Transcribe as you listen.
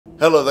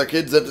Hello there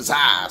kids, it is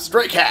I,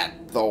 Stray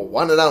Cat, the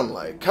one and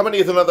only, coming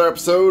with another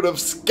episode of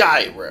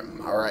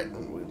Skyrim. Alright,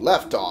 when we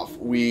left off,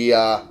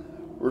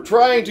 we're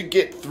trying to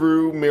get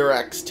through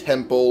Miraak's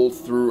temple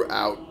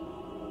throughout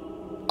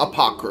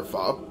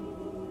Apocrypha,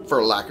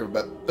 for lack of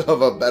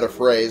a better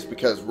phrase,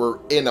 because we're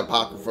in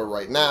Apocrypha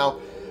right now,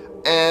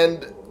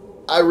 and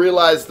I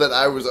realized that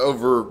I was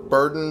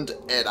overburdened,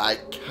 and I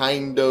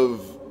kind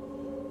of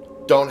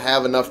don't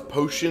have enough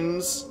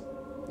potions.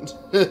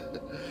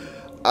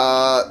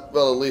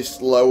 Well, at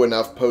least low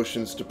enough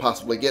potions to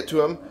possibly get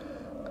to him.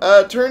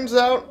 Turns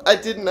out I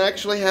didn't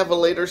actually have a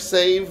later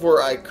save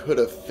where I could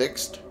have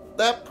fixed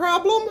that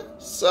problem,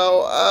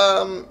 so,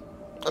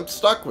 I'm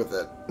stuck with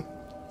it.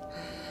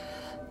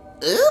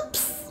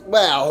 Oops!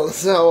 Well,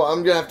 so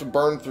I'm gonna have to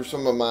burn through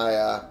some of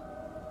my,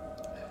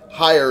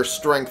 higher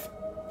strength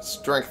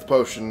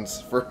potions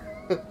for...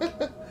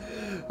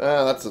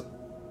 that's a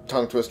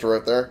tongue twister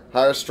right there.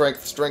 Higher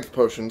strength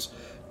potions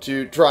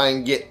to try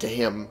and get to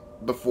him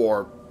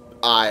before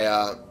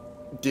I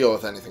deal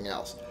with anything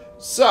else.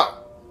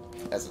 So,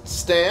 as it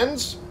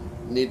stands,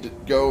 need to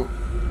go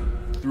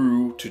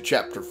through to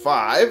chapter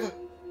 5,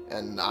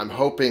 and I'm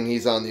hoping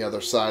he's on the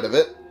other side of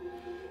it,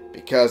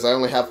 because I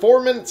only have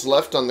 4 minutes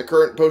left on the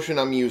current potion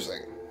I'm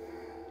using.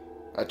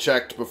 I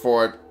checked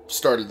before I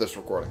started this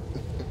recording.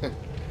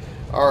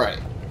 Alright,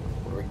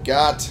 what do we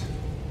got?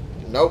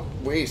 Nope,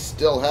 we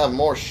still have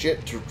more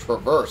shit to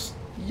traverse.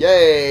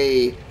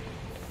 Yay!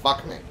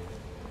 Fuck me.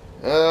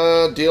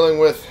 Dealing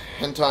with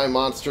hentai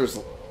monsters,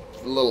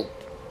 little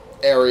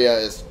area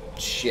is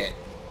shit.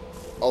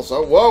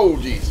 Also, whoa,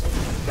 jeez.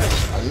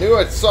 I knew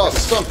I saw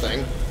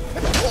something.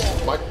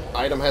 My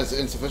item has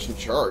insufficient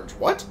charge.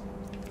 What?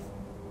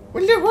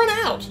 When did it run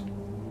out?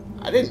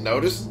 I didn't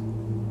notice.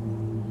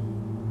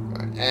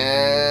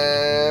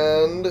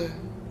 And...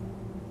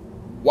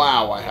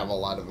 wow, I have a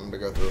lot of them to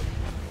go through.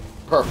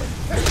 Perfect.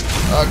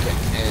 Okay,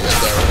 and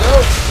there we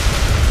go.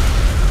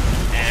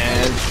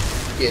 And...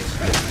 get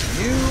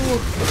you.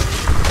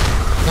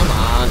 Come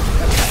on.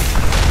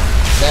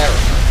 There we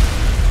go.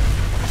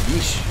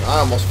 Yeesh. I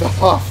almost fell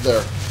off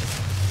there.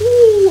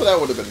 Ooh, that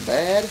would have been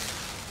bad.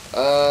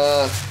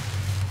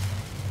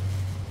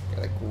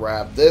 Gotta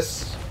grab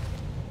this.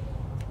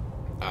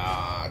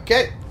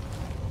 Okay.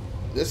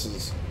 This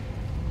is...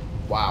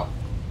 wow.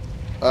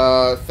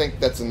 I think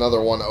that's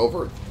another one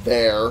over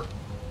there.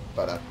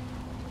 But,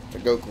 to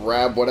go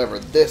grab whatever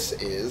this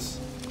is.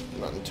 I'm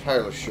not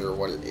entirely sure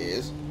what it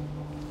is.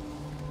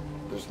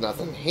 There's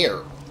nothing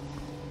here.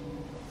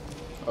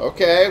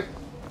 Okay.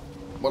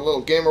 What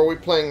little game are we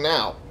playing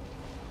now?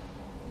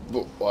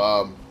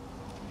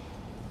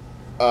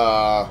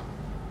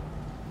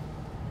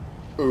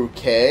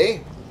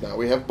 Okay. Now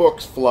we have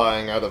books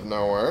flying out of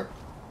nowhere.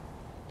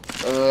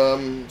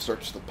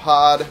 Search the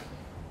pod.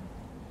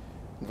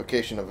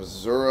 Invocation of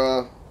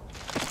Azura.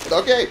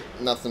 Okay.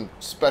 Nothing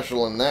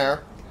special in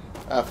there.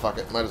 Ah, fuck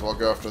it. Might as well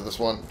go after this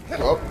one.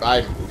 Oh,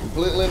 I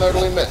completely and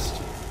utterly missed.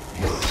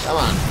 Come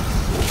on.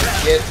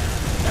 Get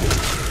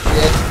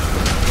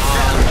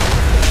on.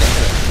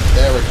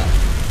 There we go.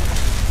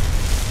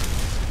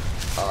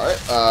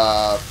 Alright,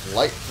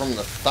 Light from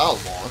the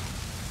Thalmor.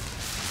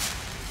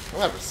 I've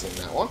never seen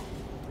that one.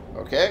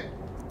 Okay.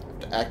 Have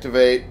to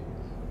activate.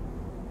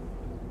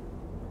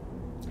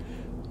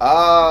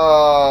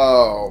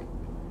 Oh.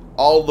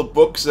 All the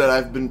books that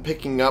I've been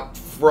picking up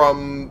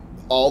from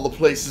all the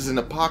places in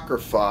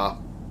Apocrypha.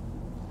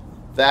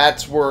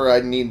 That's where I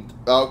need...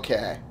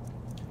 okay.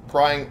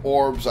 Prying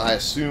orbs, I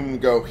assume,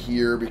 go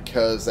here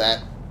because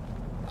that,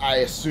 I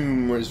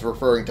assume, is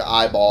referring to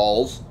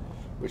eyeballs,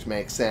 which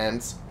makes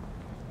sense.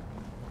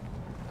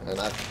 And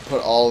I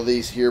put all of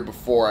these here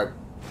before I...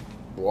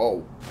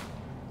 whoa.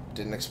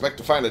 Didn't expect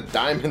to find a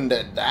diamond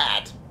at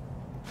that.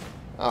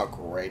 Oh,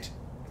 great.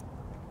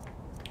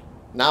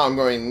 Now I'm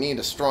going to need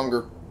a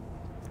stronger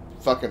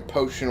fucking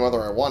potion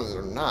whether I want it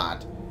or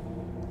not.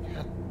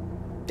 God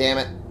damn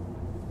it.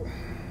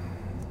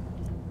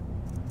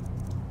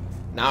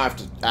 Now I have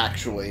to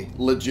actually,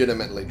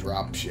 legitimately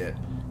drop shit.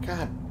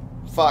 God,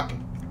 fuck.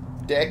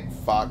 Dick,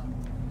 fuck.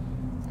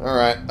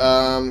 Alright,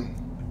 gotta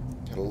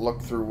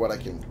look through what I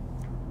can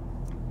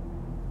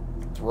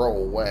throw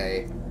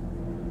away.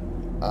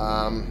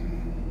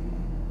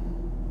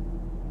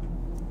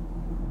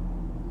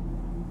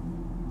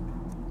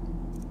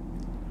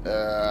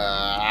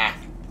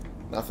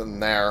 Nothing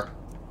there.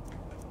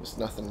 There's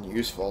nothing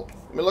useful.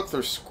 Let me look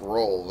through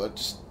scrolls. I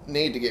just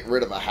need to get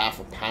rid of a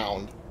 ½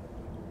 pound.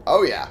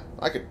 Oh yeah,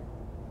 I could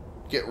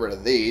get rid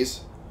of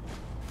these.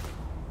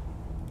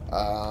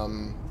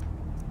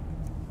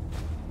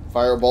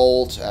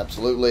 Firebolt,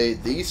 absolutely.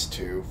 These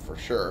two, for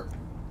sure.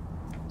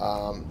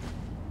 I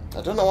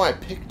don't know why I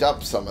picked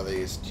up some of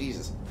these.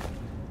 Jesus.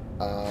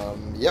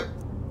 Yep.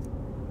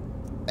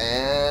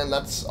 And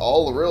that's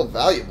all the real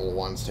valuable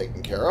ones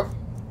taken care of.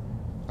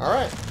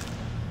 Alright.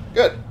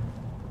 Good.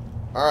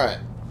 Alright.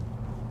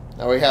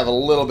 Now we have a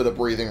little bit of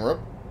breathing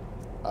room.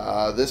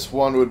 This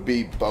one would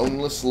be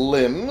boneless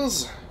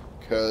limbs,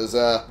 because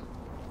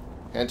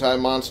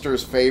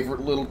Anti-Monster's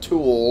favorite little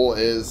tool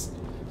is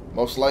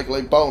most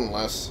likely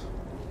boneless.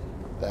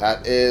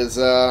 That is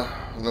an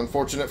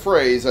unfortunate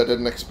phrase I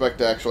didn't expect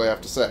to actually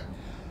have to say.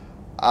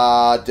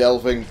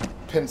 Delving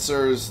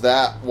pincers,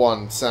 that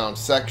one sounds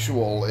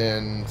sexual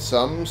in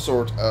some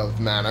sort of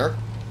manner.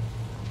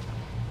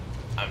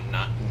 I'm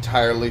not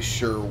entirely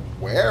sure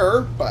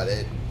where, but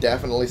it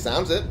definitely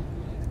sounds it.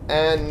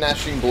 And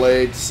gnashing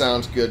blade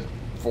sounds good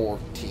for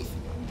teeth.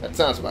 That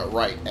sounds about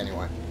right,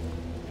 anyway.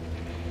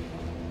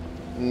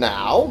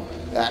 Now,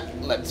 that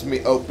lets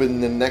me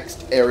open the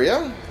next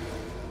area.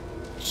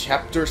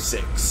 Chapter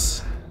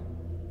 6.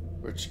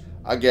 Which,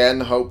 again,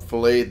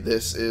 hopefully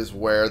this is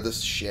where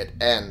this shit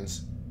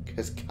ends.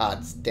 Because,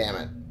 god damn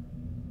it.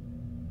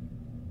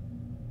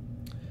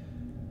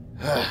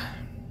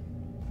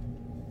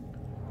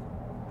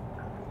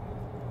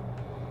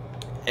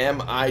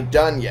 Am I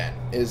done yet,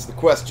 is the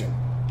question.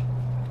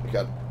 We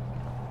got...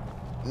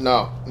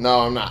 No,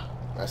 I'm not.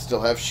 I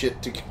still have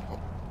shit to go.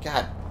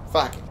 God,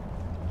 fuck it.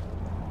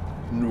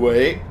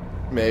 Wait,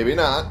 maybe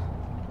not.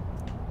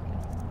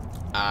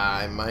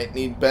 I might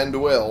need bend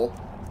will.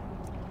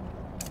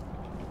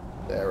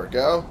 There we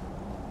go.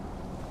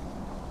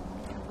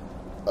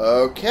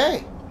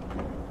 Okay.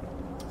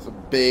 It's a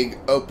big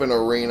open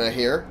arena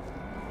here.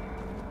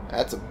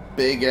 That's a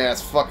big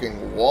ass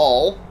fucking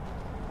wall.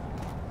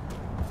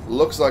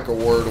 Looks like a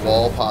word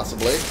wall,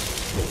 possibly.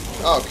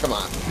 Oh, come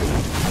on.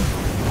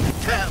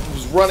 I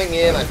was running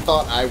in. I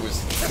thought I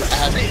was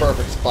at the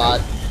perfect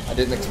spot. I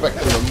didn't expect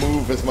them to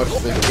move as much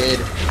as they did.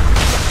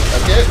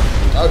 Okay.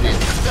 Oh, jeez.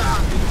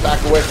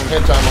 Back away from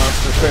Hentai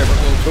Monster's favorite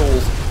little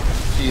tools.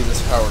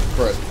 Jesus, Howard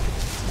Christ.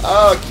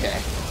 Okay.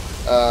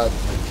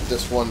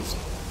 This one's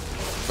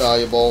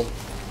valuable.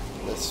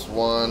 This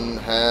one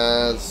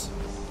has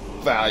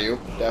value,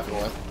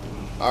 definitely.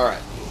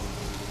 Alright.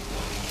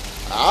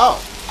 Oh,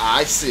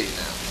 I see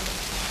now.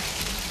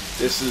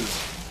 This is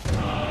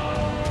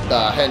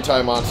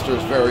Hentai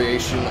Monster's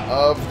variation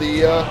of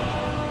the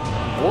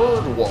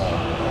word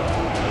wall.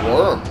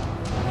 Worm.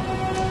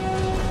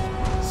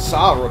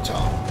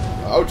 Sarutan.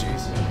 Oh,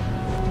 jeez.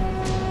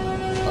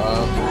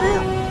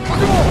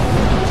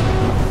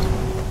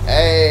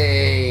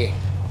 Hey!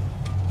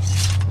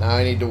 Now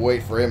I need to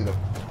wait for him to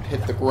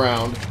hit the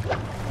ground.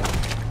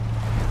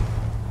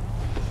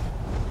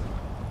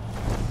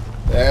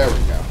 There we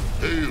go.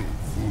 Hail,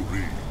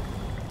 Furi.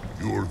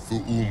 Your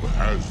Thu'um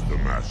has the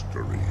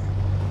mastery.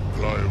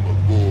 Climb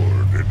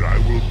aboard and I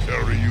will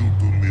carry you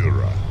to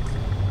Miraak.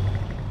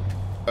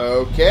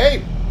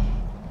 Okay.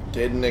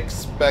 Didn't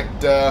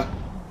expect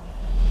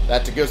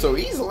that to go so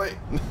easily,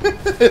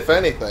 if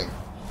anything.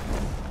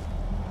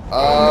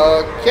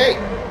 Okay.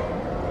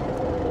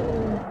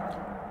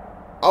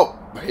 Oh,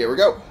 here we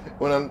go.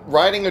 When I'm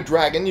riding a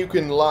dragon, you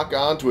can lock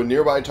on to a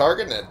nearby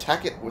target and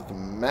attack it with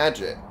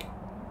magic.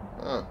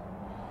 Huh.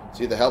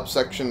 See the help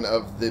section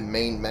of the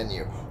main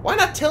menu. Why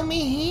not tell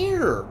me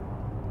here?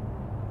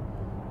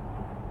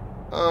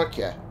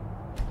 Okay.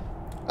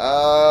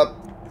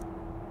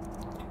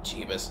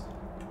 Jeebus.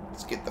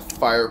 Let's get the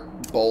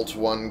firebolt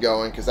one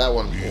going, because that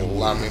one will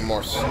allow me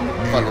more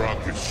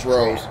fucking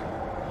throws.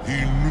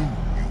 He knew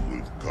you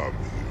would come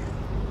here.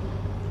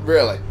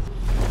 Really?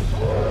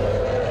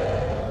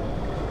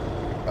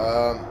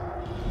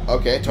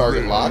 Okay,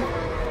 target lock.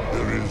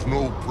 There is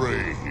no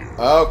prey here.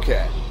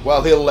 Okay.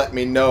 Well, he'll let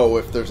me know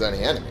if there's any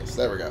enemies.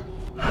 There we go.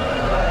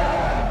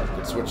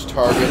 Can switch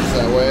targets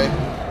that way.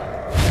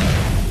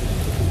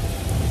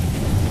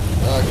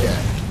 Okay.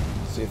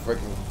 See if I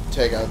can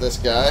take out this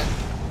guy.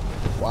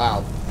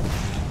 Wow.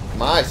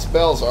 My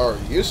spells are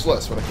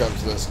useless when it comes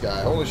to this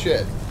guy. Holy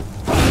shit.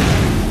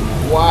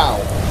 Wow.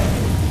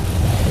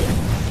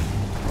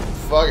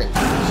 Fucking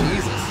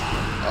Jesus.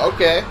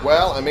 Okay,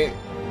 well, I mean,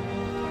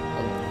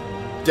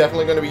 I'm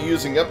definitely going to be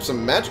using up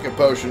some magic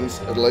potions,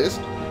 at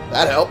least.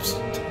 That helps.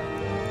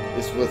 At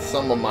least with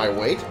some of my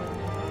weight.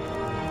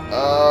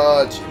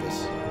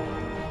 Jeez.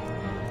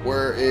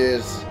 Where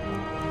is...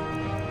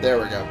 There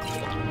we go.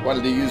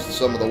 Wanted to use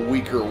some of the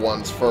weaker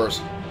ones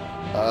first.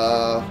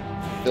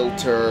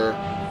 Filter.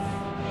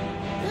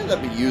 Yeah,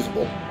 that'd be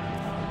usable.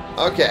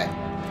 Okay.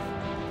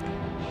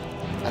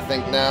 I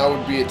think now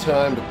would be a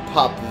time to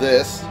pop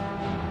this.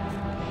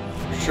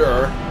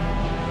 Sure.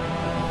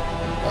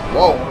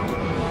 Whoa.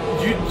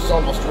 You just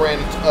almost ran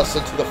us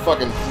into the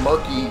fucking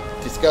murky,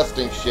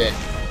 disgusting shit.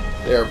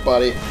 There,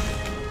 buddy.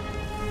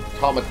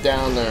 Calm it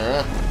down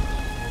there, huh?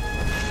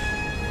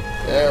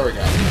 There we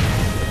go.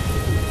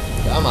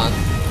 Come on.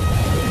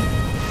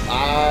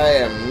 I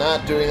am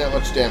not doing that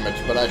much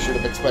damage, but I should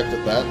have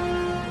expected that.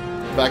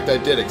 In fact, I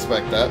did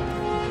expect that.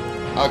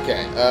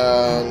 Okay,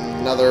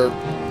 another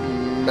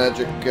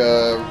magic,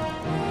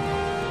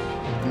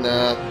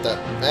 nah,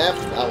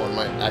 that one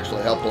might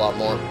actually help a lot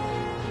more.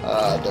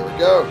 There we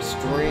go,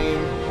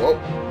 extreme, whoa,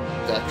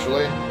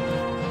 actually, I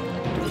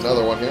can do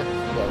another one here,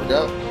 there we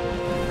go.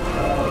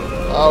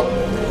 Oh,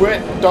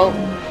 quit, don't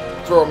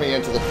throw me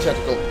into the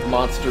tentacle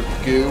monster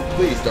goo,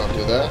 please don't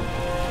do that.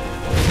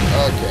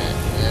 Okay,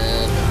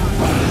 and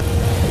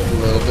a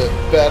little bit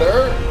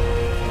better,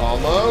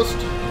 almost.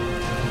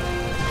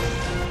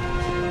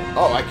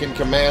 Oh, I can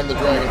command the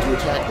dragon to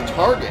attack the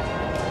target.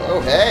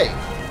 Oh, hey.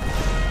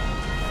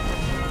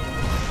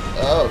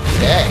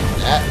 Okay,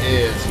 that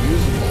is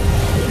usable.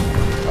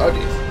 Oh,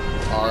 jeez.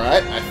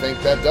 Alright, I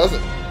think that does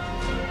it.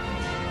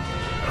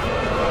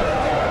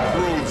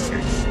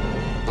 Process.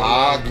 The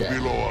land Okay.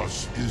 below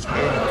us is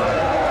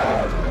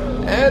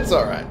empty. It's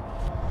alright.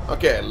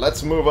 Okay,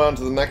 let's move on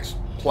to the next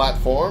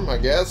platform, I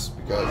guess,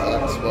 because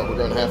that's what we're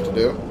going to have to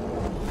do.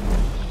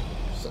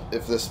 So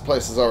if this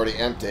place is already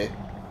empty.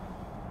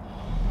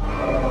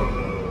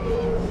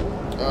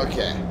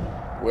 Okay,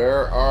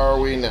 where are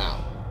we now?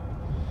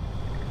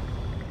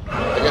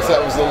 I guess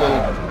that was a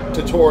little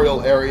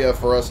tutorial area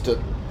for us to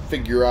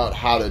figure out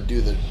how to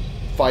do the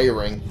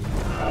firing,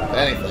 if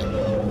anything.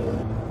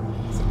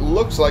 It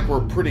looks like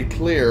we're pretty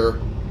clear.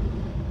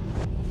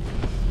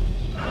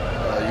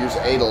 Use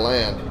A to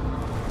land.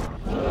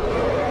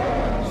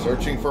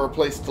 Searching for a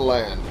place to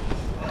land.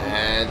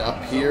 And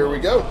up here we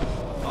go.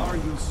 Are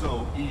you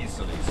so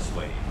easily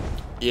swayed?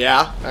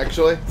 Yeah,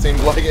 actually,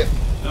 seems like it.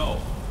 No,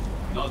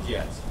 not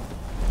yet.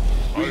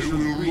 I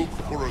will look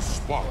for a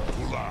spot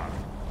to land.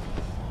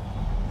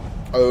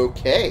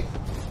 Okay.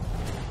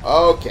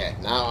 Okay,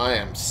 now I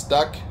am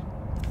stuck.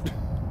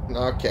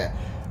 Okay.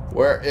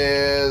 Where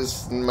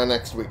is my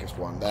next weakest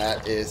one?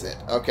 That is it.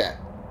 Okay.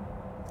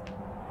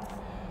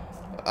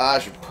 I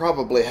should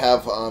probably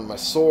have on my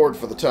sword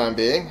for the time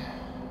being.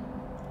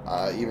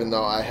 Even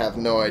though I have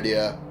no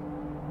idea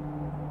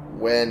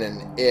when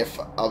and if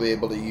I'll be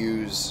able to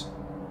use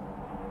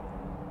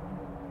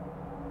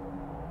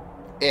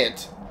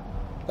it.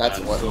 That's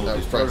And what so I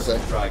was the trying to first say.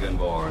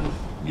 Dragonborn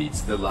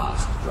meets the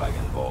last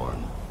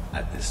Dragonborn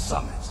at the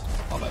summit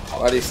of a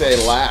Why do you say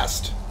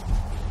last?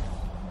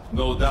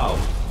 No doubt,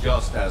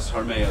 just as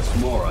Hermaeus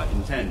Mora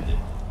intended.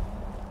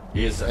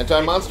 He is a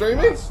Anti-monster, you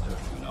faithful mean?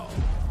 master, you know.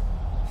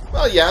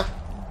 Well, yeah.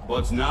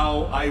 But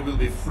now I will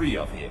be free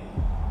of him.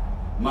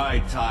 My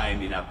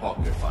time in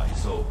Apocrypha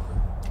is over.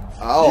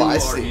 Oh, you I are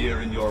see.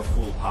 here in your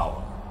full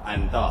power,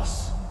 and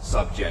thus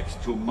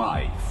subject to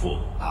my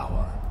full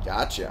power.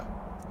 Gotcha.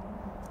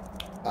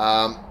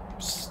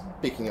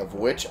 Speaking of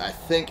which, I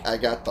think I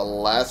got the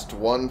last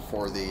one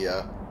for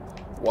the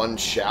one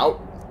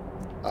shout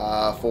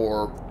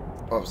for,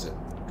 what was it?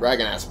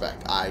 Dragon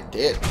Aspect. I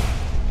did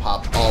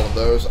pop all of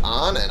those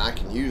on, and I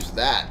can use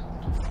that.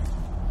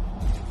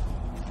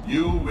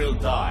 You will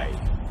die,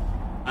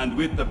 and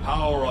with the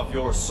power of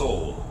your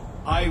soul,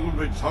 I will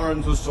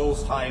return to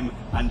Solstheim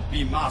and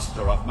be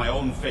master of my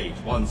own fate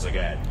once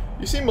again.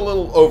 You seem a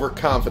little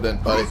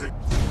overconfident, buddy.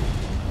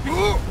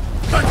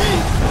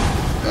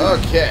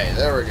 Okay,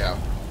 there we go.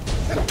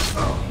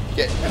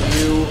 Get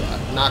you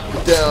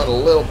knocked down a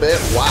little bit.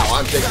 Wow,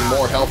 I'm taking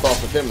more health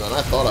off of him than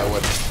I thought I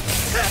would.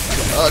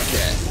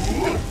 Okay.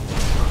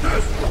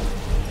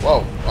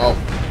 Whoa. Oh.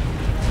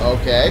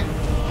 Okay.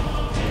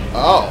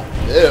 Oh.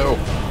 Ew.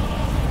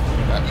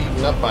 Got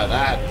eaten up by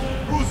that.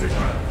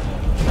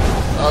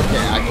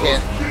 Okay, I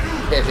can't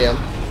hit him.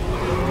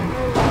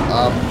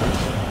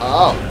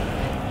 Oh.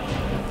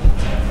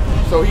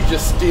 So he's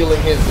just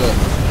stealing his,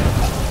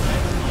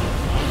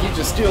 he's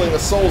just stealing the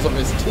souls of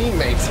his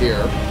teammates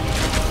here.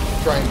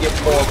 Try and get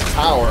more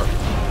power.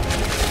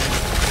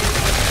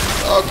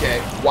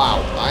 Okay,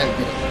 wow. I'm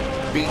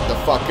gonna beat the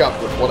fuck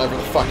up with whatever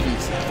the fuck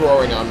he's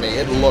throwing on me.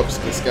 It looks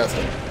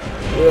disgusting.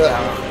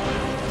 Ugh.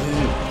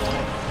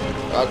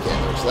 Okay,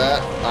 there's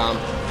that.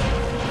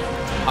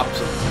 Pop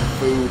some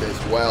food as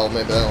well.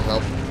 Maybe that'll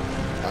help.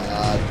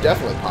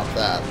 Definitely pop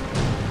that.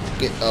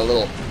 Get a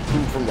little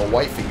food from the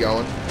wifey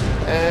going.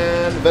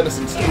 And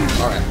venison stew.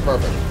 Alright,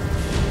 perfect.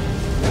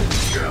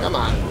 Come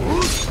on.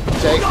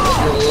 Take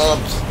your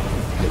lumps.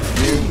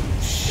 You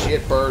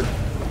shitbird.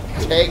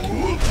 Take.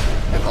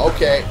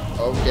 Okay.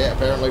 Okay,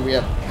 apparently we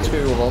have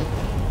two of them.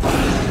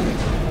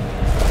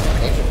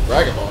 Ancient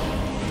Dragonborn.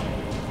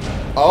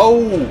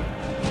 Oh!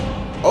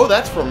 Oh,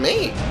 that's for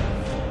me.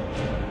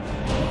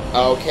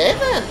 Okay,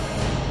 then.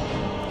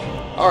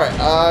 Alright,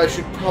 I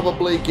should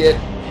probably get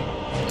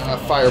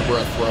fire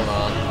breath thrown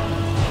on.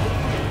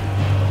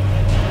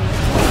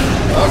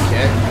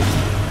 Okay.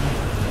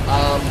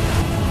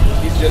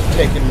 He's just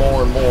taking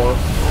more and more.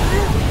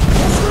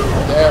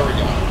 There we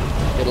go.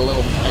 Get a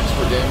little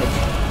extra damage.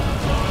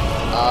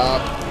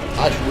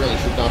 I really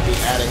should not be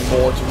adding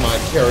more to my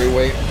carry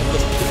weight at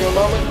this particular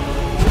moment.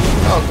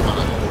 Oh, come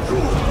on.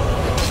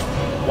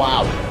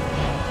 Wow.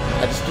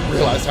 I just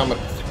realized how much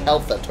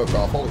health that took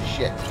off. Holy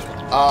shit.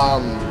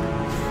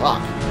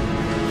 Fuck.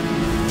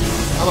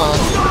 Come on.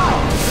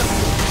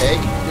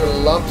 Take your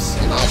lumps,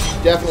 and I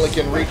definitely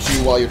can reach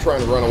you while you're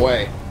trying to run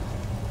away.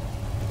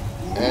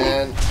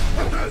 And...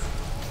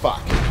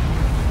 fuck.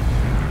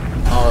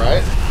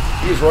 Alright.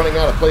 He's running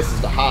out of places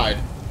to hide.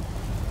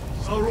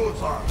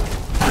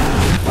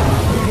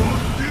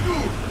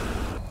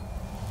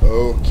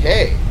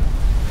 Okay.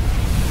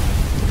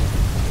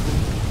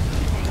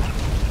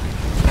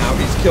 Now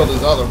he's killed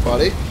his other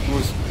buddy, who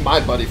was my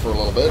buddy for a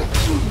little bit.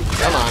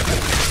 Come on.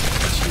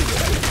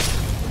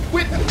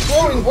 Quit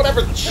throwing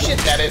whatever shit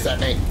that is at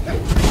me.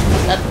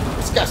 That's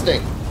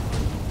disgusting.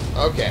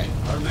 Okay.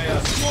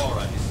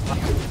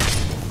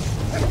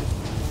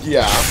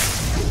 Yeah.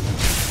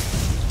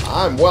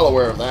 I'm well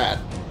aware of that.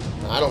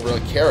 I don't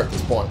really care at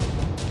this point.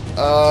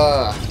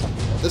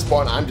 At this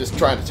point, I'm just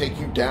trying to take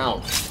you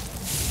down.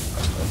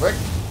 Perfect.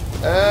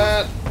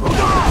 And...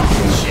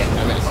 shit,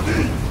 I missed.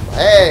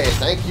 Hey,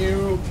 thank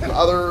you,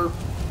 other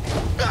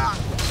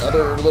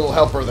little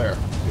helper there.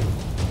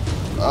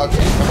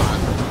 Okay, come on.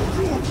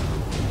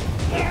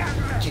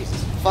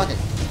 Jesus, fucking...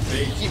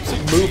 he keeps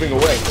moving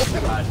away.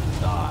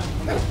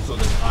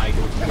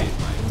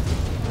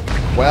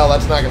 Well,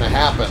 that's not going to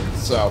happen,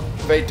 so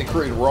fate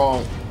decreed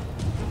wrong.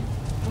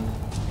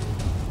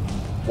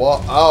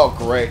 Well, oh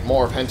great,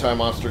 more hentai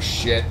monster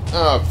shit.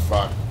 Oh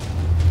fuck.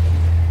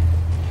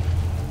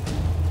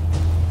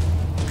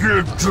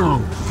 Get to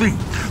think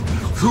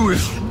to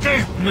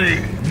escape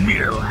me,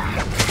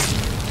 Miraak.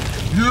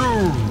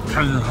 You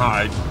can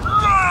hide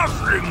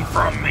nothing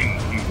from me.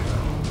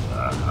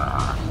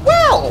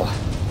 Well,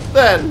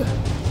 then,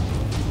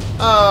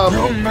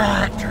 No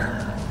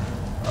matter.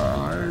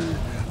 I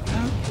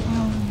have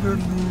found a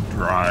new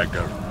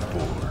dragon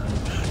born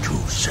to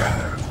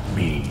serve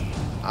me.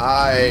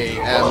 I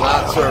am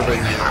not serving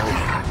you.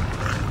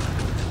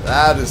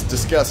 That is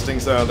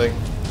disgusting sounding.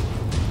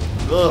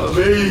 Ugh.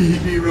 May he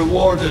be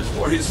rewarded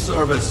for his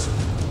service,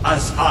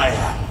 as I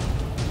am.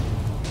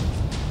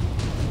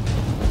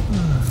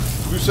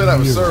 Who said I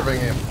was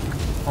serving him?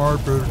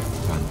 Harbored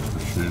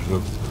fantasies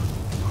of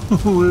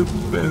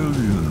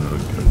rebellion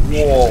against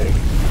Whoa.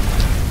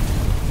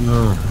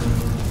 Learn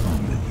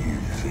from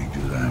his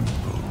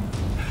example.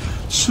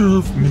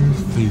 Serve me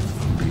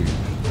faithfully,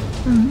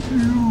 and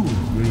you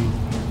will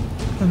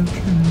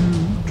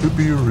continue to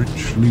be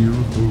richly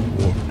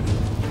rewarded.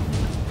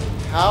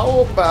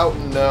 How about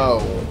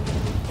no?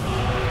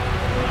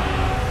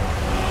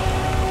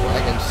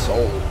 Dragon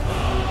Soul.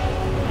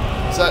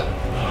 Is that...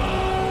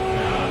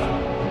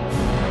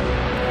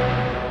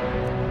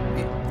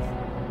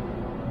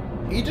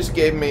 He just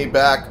gave me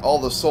back all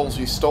the souls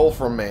he stole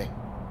from me.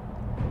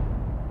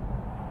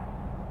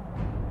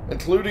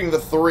 Including the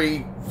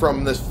 3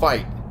 from this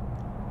fight.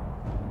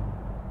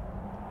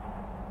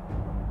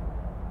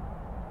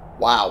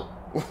 Wow.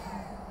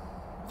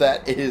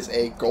 That is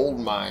a gold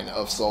mine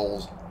of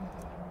souls.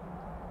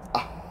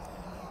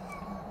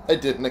 I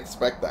didn't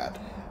expect that.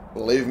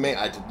 Believe me,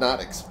 I did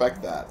not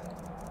expect that.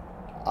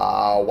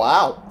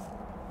 Wow.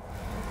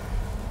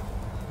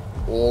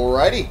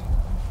 Alrighty.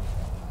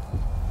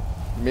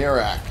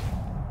 Miraak.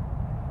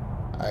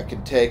 I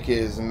could take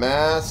his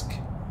mask.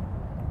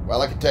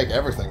 Well, I could take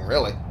everything,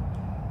 really.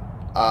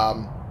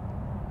 And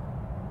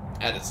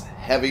his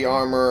heavy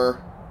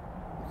armor.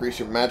 Increase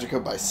your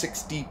magicka by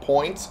 60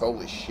 points.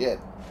 Holy shit.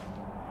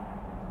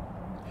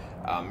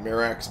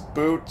 Miraak's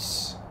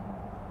boots.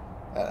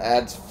 That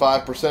adds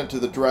 5% to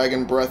the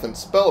dragon breath and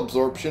spell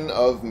absorption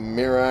of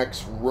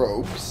Miraak's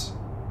robes.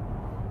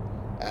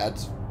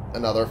 Adds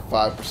another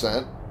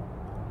 5%.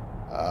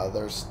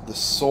 There's the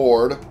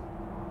sword.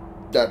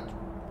 That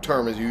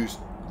term is used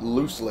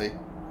loosely.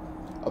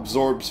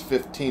 Absorbs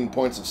 15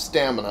 points of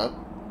stamina.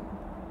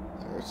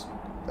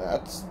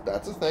 That's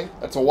a thing.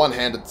 That's a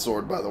one-handed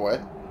sword, by the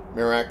way.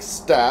 Miraak's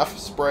staff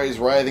sprays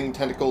writhing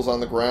tentacles on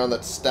the ground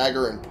that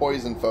stagger and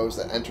poison foes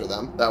that enter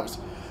them. That was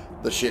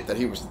the shit that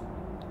he was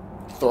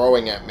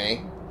throwing at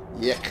me.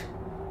 Yick.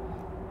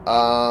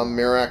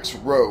 Miraak's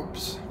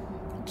robes.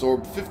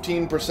 Absorb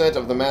 15%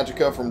 of the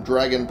magicka from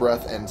dragon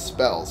breath and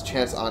spells.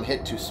 Chance on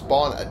hit to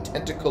spawn a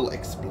tentacle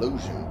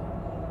explosion.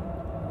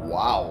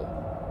 Wow.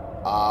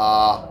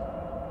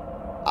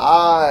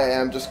 I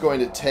am just going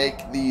to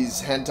take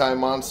these hentai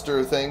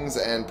monster things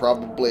and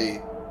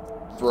probably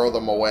throw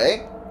them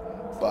away.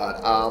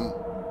 But,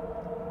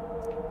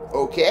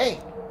 okay.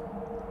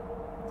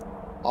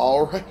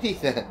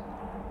 Alrighty then.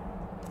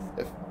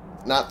 If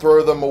not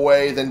throw them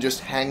away, then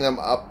just hang them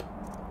up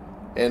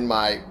in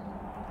my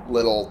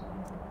little...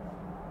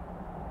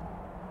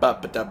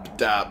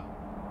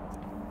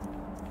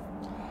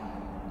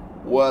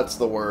 What's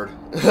the word?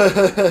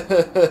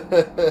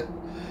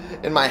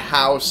 In my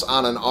house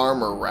on an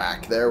armor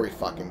rack. There we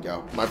fucking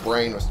go. My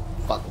brain was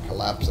fucking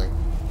collapsing.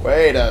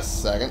 Wait a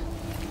second.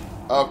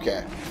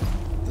 Okay.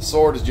 The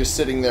sword is just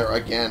sitting there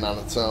again on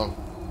its own.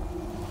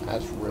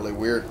 That's really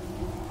weird.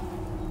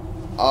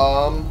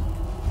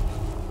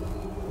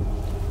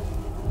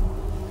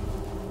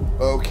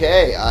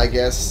 Okay, I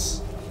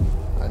guess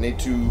I need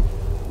to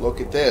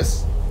look at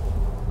this.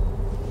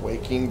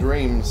 Waking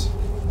dreams.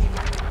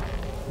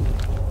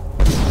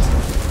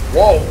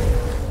 Whoa!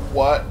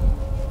 What?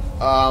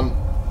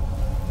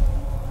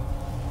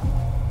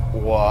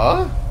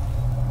 What?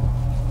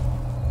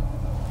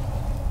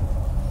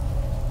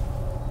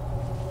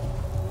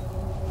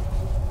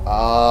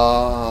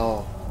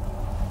 Oh.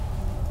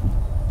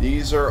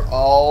 These are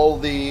all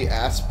the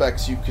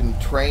aspects you can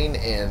train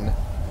in.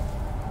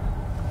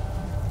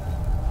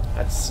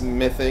 That's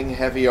smithing,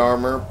 heavy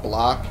armor,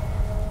 block,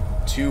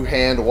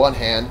 2-hand,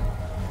 1-hand.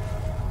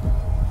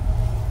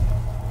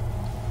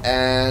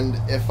 And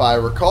if I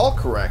recall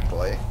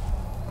correctly,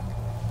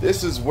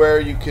 this is where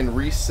you can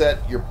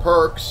reset your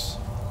perks.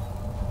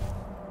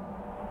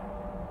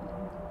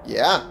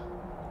 Yeah.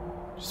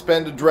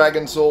 Spend a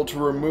dragon soul to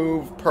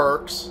remove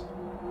perks.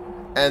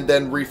 and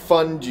then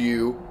refund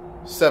you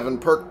 7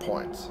 perk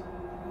points.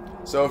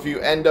 So if you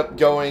end up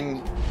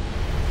going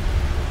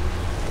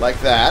like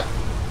that,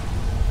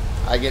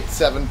 I get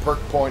 7 perk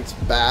points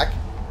back.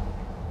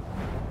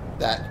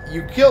 That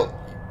you kill.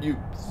 You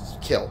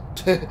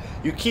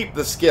keep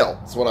the skill.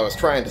 That's what I was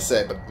trying to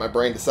say, but my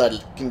brain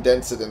decided to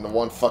condense it into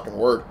one fucking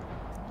word.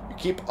 You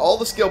keep all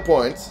the skill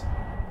points,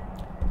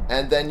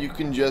 and then you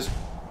can just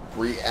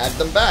re-add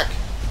them back.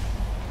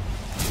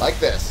 Like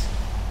this.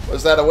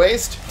 Was that a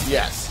waste?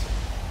 Yes.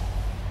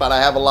 But I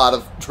have a lot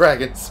of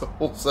dragon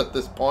souls at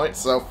this point,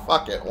 so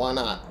fuck it, why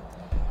not?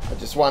 I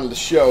just wanted to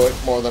show it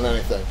more than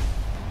anything.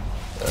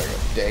 There we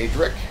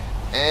go. Daedric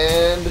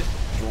and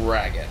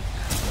dragon.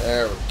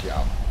 There we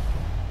go.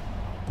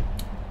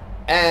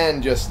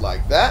 And just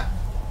like that,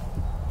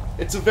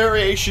 it's a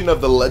variation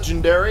of the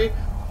legendary,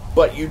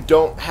 but you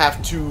don't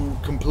have to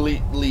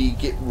completely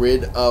get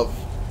rid of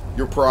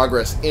your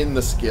progress in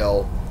the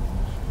skill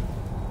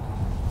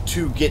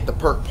to get the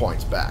perk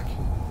points back.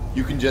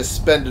 You can just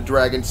spend a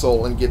dragon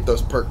soul and get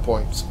those perk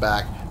points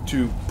back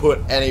to put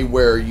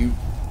anywhere you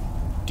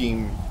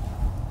deem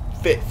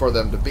fit for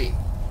them to be.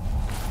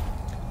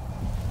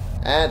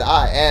 And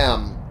I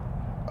am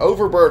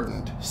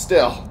overburdened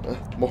still,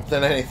 more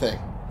than anything.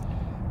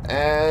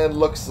 And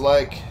looks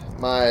like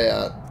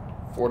my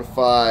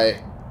Fortify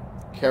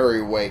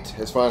carry weight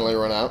has finally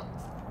run out.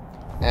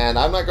 And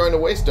I'm not going to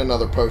waste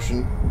another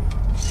potion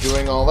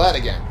doing all that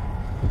again.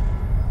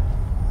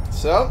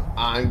 So,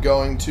 I'm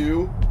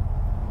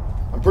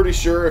pretty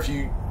sure if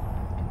you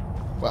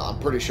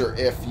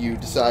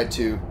decide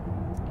to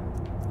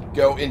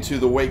go into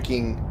the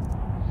Waking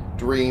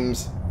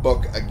Dreams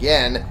book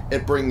again,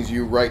 it brings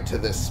you right to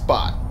this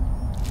spot.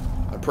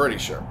 I'm pretty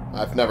sure.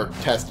 I've never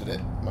tested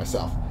it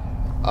myself.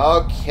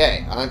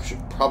 Okay, I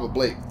should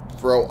probably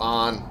throw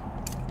on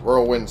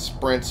Whirlwind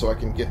Sprint so I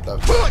can get the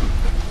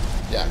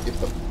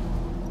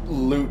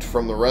loot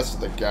from the rest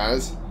of the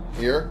guys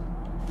here.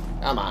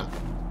 Come on.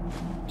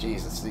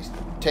 Jesus, these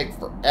take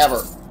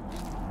forever.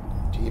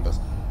 Jeebus.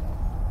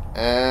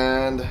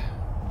 And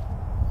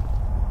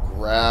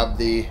grab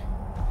the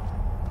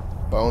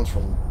bones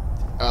from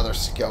the other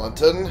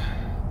skeleton.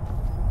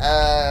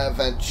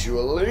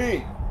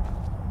 Eventually.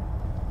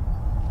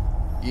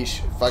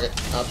 Yeesh, fuck it.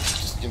 I'm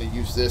just gonna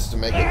use this to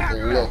make it a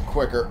little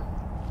quicker.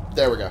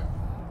 There we go.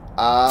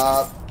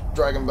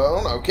 Dragon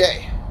Bone,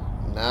 okay.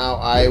 Now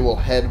I will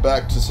head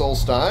back to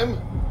Solstheim,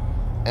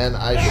 and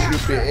I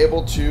should be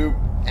able to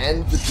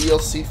end the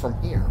DLC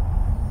from here.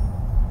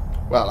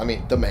 Well, I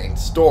mean, the main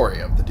story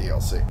of the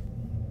DLC.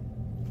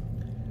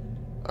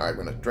 Alright, I'm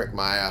gonna drink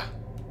my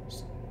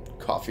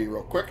coffee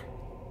real quick.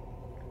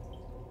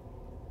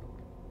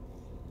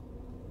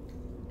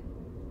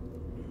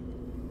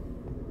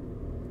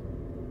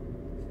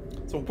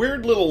 It's a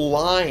weird little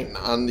line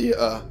on the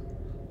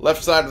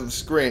left side of the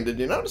screen. Did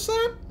you notice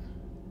that?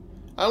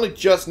 I only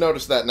just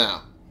noticed that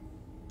now.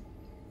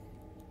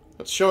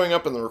 It's showing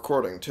up in the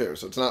recording too,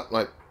 so it's not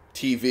like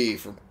TV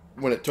from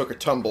when it took a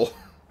tumble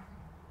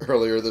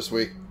earlier this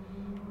week.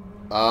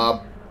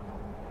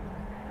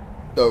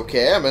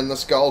 Okay, I'm in the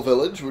Skull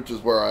Village, which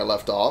is where I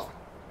left off.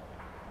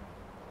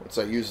 Once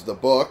I use the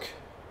book.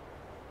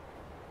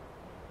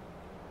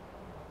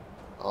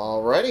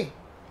 Alrighty.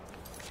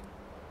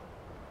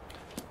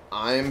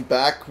 I'm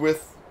back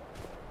with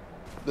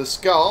the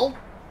skull,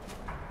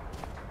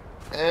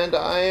 and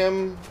I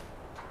am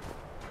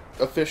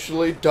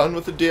officially done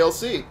with the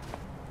DLC.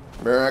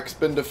 Miraak's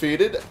been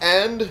defeated,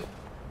 and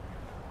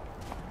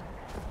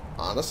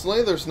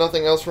honestly, there's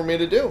nothing else for me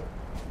to do.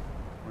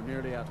 We're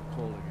nearly out of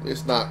coal again. At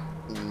least not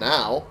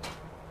now.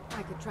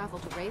 I could travel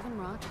to Raven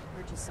Rock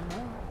and purchase some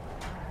more.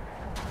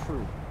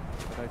 True,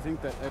 but I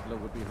think that Edla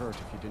would be hurt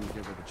if you didn't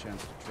give her the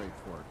chance to trade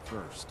for it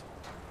first.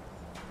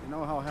 You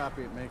know how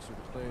happy it makes her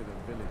to play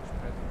the village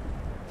peddler.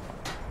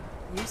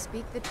 You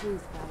speak the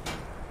truth, Baldur.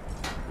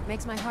 It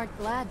makes my heart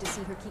glad to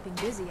see her keeping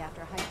busy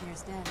after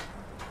Heitmir's death.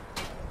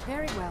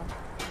 Very well.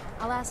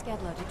 I'll ask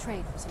Edla to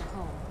trade for some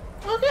coal.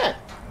 Okay.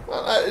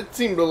 Well, it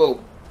seemed a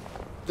little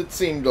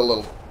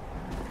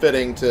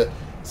fitting to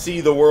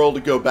see the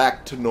world go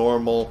back to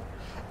normal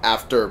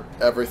after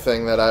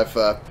everything that I've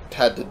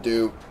had to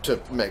do to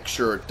make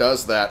sure it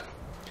does that.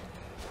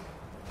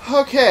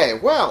 Okay,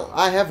 well,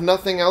 I have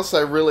nothing else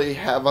I really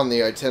have on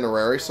the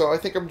itinerary, so I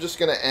think I'm just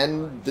going to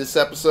end this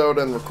episode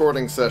and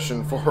recording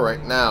session for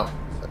right now.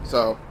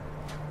 So,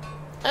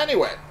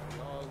 anyway,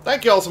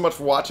 thank you all so much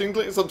for watching.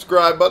 Click the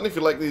subscribe button if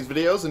you like these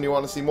videos and you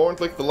want to see more, and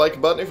click the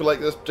like button if you like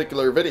this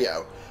particular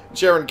video. And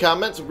share in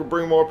comments, we can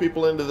bring more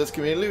people into this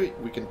community.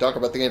 We can talk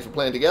about the games we're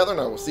playing together,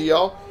 and I will see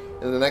y'all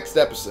in the next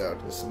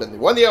episode. This has been the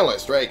one and only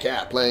Stray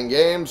Cat, playing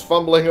games,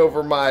 fumbling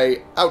over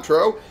my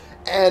outro,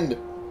 and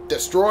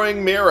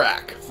destroying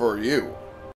Miraak for you.